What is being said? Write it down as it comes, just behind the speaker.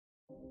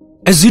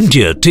As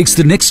India takes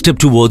the next step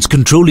towards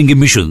controlling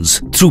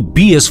emissions through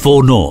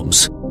BS4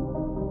 norms,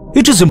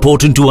 it is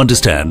important to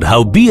understand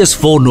how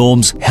BS4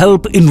 norms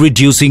help in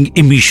reducing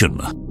emission.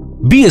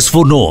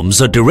 BS4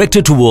 norms are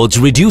directed towards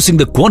reducing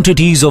the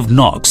quantities of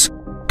NOx,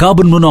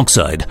 carbon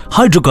monoxide,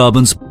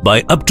 hydrocarbons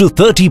by up to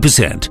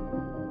 30%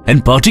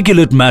 and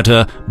particulate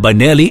matter by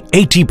nearly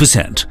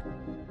 80%.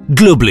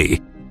 Globally,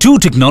 two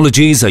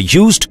technologies are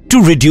used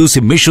to reduce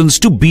emissions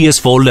to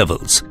BS4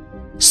 levels: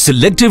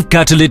 selective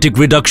catalytic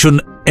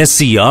reduction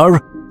 (SCR)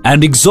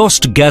 and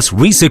exhaust gas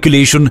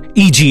recirculation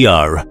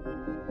 (EGR).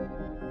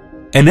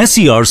 An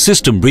SCR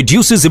system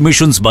reduces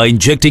emissions by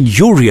injecting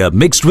urea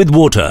mixed with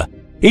water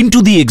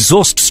into the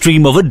exhaust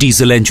stream of a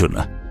diesel engine.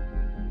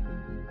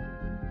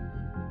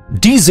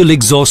 Diesel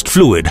exhaust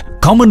fluid,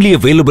 commonly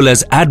available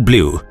as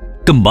AdBlue,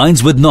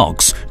 combines with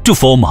NOx to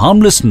form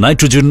harmless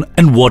nitrogen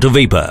and water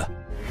vapor.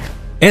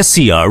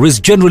 SCR is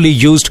generally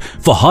used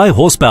for high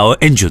horsepower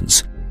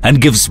engines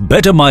and gives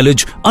better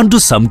mileage under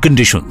some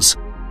conditions.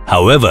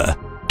 However,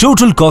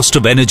 total cost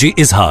of energy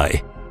is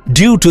high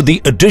due to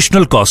the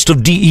additional cost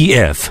of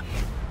DEF.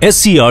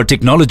 SCR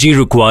technology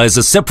requires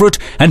a separate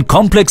and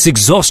complex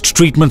exhaust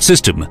treatment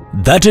system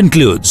that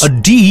includes a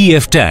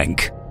DEF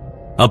tank,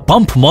 a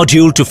pump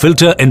module to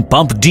filter and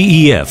pump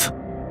DEF,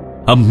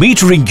 a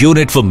metering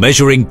unit for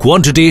measuring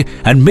quantity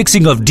and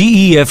mixing of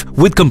DEF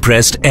with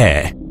compressed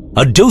air,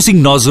 a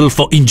dosing nozzle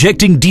for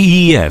injecting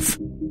DEF,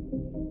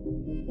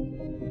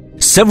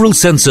 several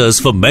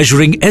sensors for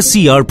measuring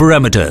SCR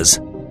parameters,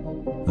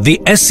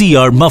 the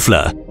SCR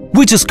muffler,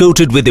 which is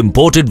coated with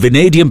imported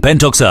vanadium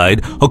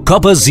pentoxide or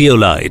copper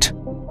zeolite,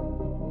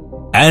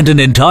 and an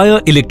entire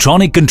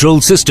electronic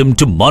control system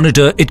to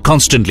monitor it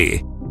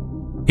constantly.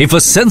 If a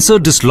sensor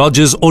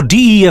dislodges or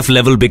DEF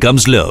level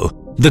becomes low,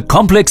 the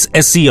complex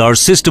SCR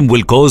system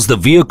will cause the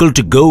vehicle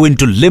to go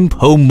into limp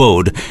home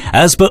mode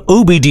as per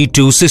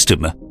OBD2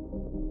 system.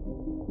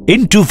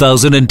 In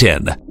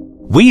 2010,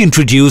 we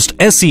introduced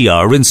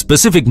SCR in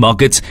specific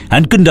markets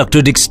and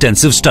conducted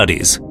extensive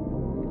studies.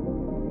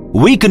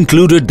 We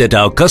concluded that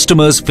our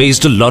customers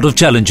faced a lot of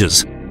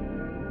challenges.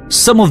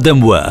 Some of them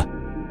were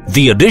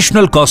the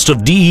additional cost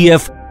of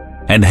DEF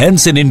and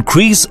hence an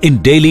increase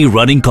in daily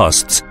running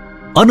costs,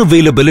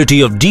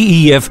 unavailability of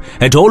DEF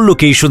at all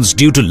locations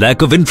due to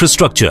lack of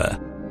infrastructure.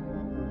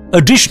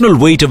 Additional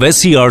weight of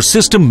SCR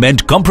system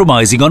meant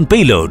compromising on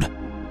payload.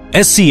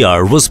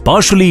 SCR was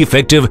partially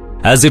effective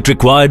as it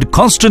required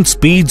constant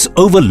speeds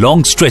over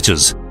long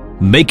stretches,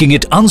 making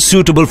it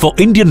unsuitable for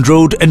Indian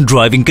road and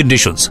driving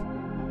conditions.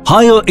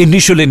 Higher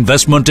initial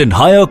investment and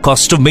higher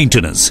cost of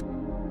maintenance.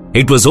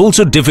 It was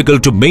also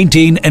difficult to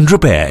maintain and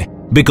repair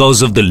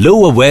because of the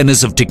low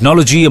awareness of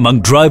technology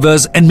among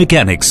drivers and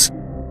mechanics.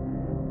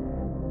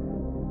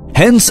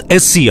 Hence,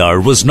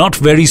 SCR was not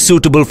very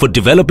suitable for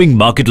developing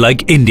market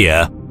like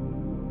India.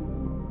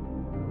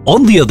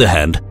 On the other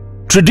hand,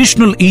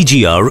 traditional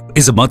EGR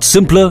is a much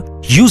simpler,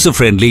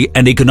 user-friendly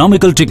and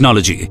economical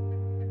technology,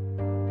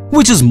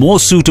 which is more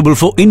suitable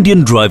for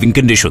Indian driving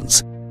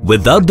conditions.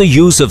 Without the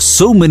use of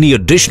so many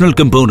additional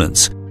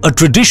components, a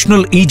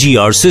traditional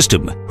EGR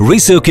system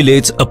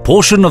recirculates a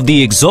portion of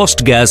the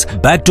exhaust gas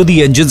back to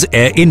the engine's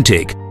air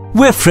intake,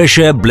 where fresh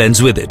air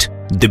blends with it.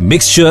 The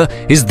mixture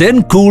is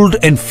then cooled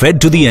and fed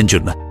to the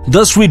engine,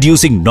 thus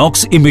reducing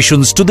NOx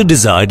emissions to the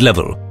desired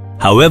level.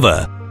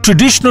 However,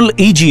 traditional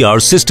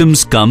EGR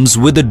systems comes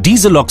with a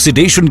diesel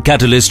oxidation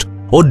catalyst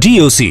or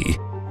DOC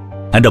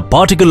and a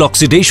particle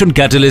oxidation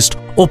catalyst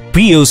or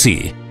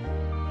POC,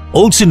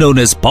 also known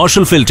as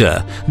partial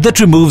filter, that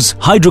removes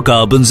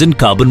hydrocarbons and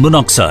carbon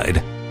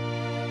monoxide.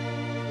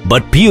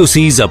 But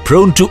POCs are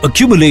prone to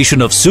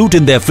accumulation of soot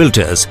in their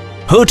filters,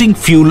 hurting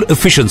fuel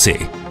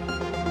efficiency.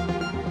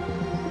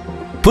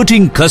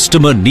 Putting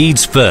customer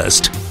needs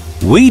first,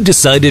 we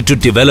decided to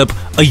develop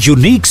a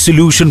unique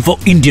solution for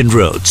Indian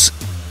roads,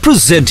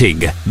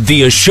 presenting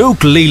the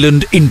Ashok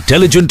Leyland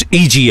Intelligent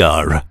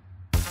EGR.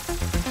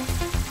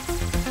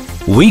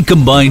 We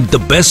combined the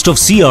best of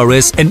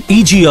CRS and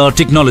EGR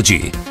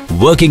technology,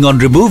 working on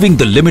removing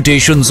the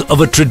limitations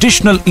of a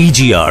traditional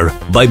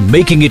EGR by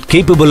making it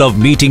capable of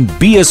meeting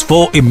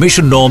BS4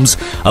 emission norms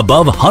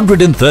above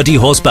 130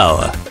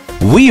 horsepower.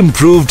 We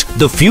improved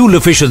the fuel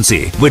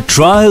efficiency with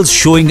trials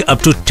showing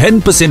up to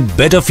 10%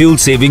 better fuel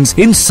savings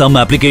in some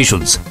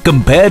applications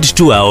compared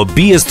to our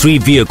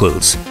BS3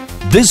 vehicles.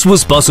 This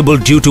was possible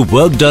due to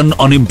work done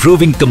on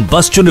improving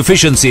combustion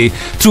efficiency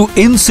through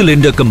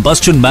in-cylinder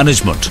combustion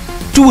management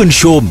to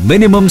ensure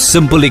minimum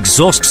simple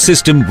exhaust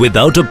system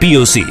without a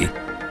POC.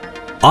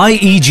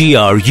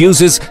 iEGR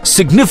uses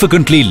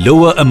significantly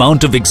lower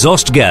amount of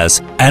exhaust gas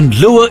and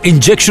lower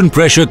injection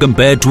pressure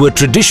compared to a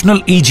traditional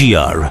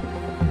EGR,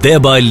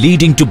 thereby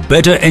leading to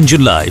better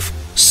engine life,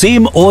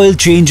 same oil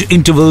change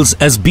intervals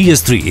as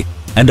BS3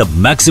 and a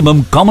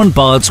maximum common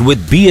parts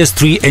with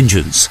BS3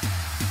 engines.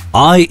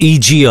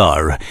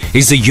 iEGR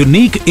is a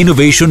unique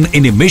innovation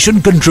in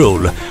emission control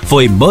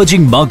for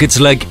emerging markets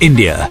like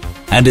India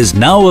and is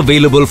now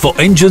available for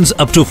engines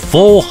up to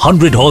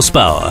 400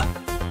 horsepower.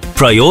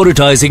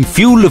 Prioritizing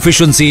fuel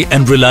efficiency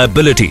and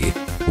reliability,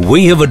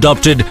 we have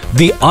adopted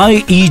the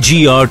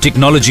iEGR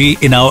technology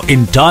in our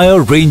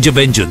entire range of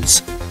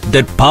engines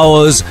that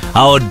powers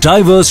our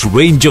diverse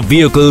range of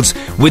vehicles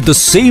with the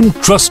same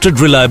trusted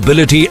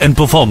reliability and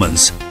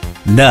performance.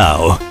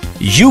 Now,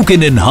 you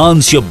can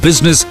enhance your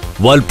business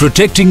while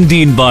protecting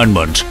the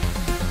environment.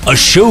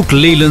 Ashok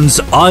Leyland's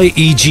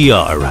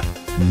iEGR.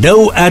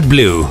 No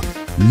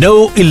AdBlue,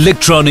 no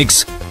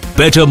electronics,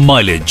 better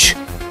mileage.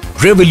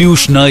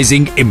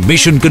 Revolutionizing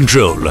emission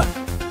control.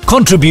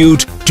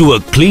 Contribute to a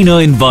cleaner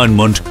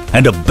environment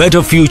and a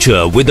better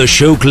future with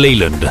Ashok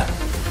Leyland.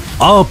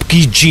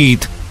 Aapki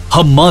jeet,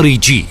 hamari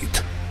jeet.